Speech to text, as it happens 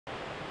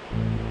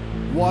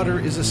Water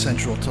is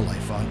essential to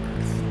life on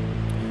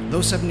Earth. Though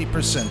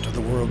 70% of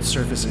the world's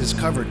surface is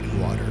covered in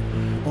water,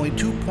 only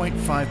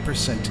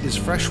 2.5% is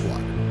fresh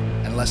water,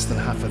 and less than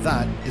half of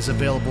that is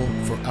available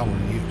for our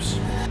use.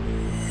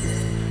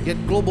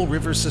 Yet global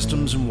river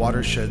systems and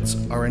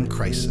watersheds are in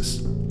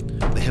crisis.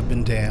 They have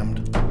been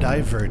dammed,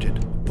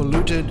 diverted,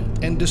 polluted,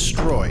 and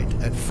destroyed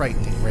at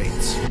frightening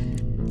rates.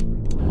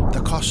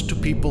 The cost to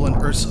people and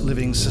Earth's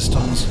living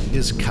systems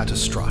is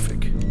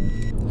catastrophic.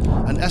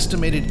 An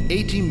estimated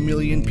 80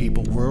 million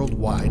people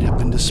worldwide have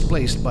been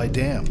displaced by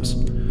dams,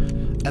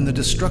 and the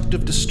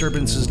destructive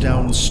disturbances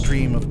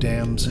downstream of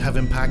dams have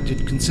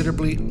impacted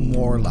considerably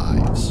more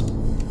lives.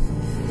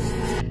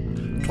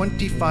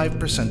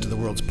 25% of the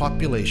world's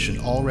population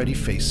already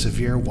face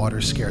severe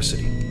water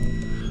scarcity.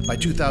 By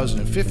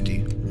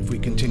 2050, if we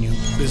continue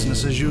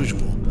business as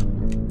usual,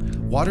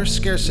 water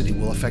scarcity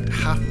will affect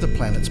half the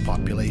planet's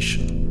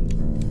population.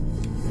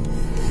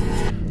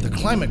 The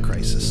climate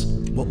crisis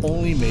will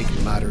only make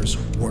matters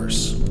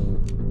worse.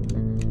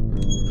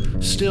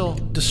 Still,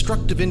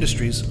 destructive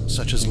industries,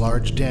 such as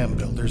large dam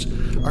builders,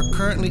 are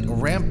currently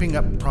ramping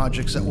up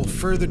projects that will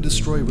further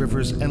destroy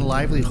rivers and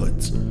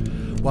livelihoods,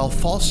 while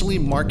falsely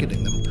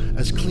marketing them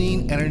as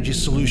clean energy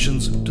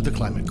solutions to the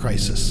climate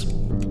crisis.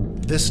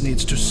 This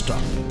needs to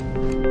stop.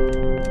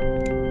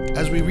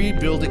 As we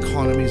rebuild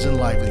economies and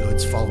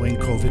livelihoods following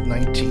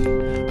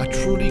COVID-19, a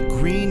truly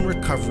green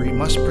recovery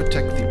must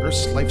protect the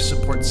Earth's life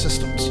support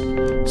systems,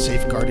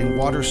 safeguarding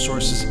water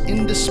sources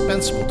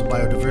indispensable to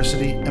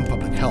biodiversity and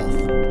public health.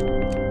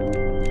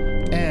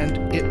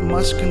 And it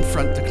must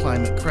confront the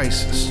climate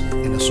crisis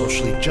in a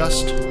socially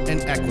just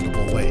and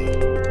equitable way.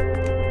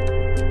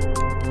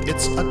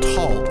 It's a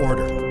tall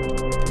order,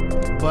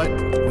 but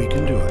we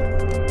can do it.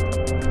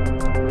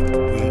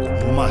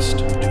 We must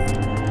do it.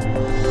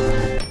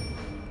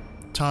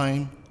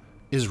 Time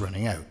is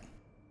running out.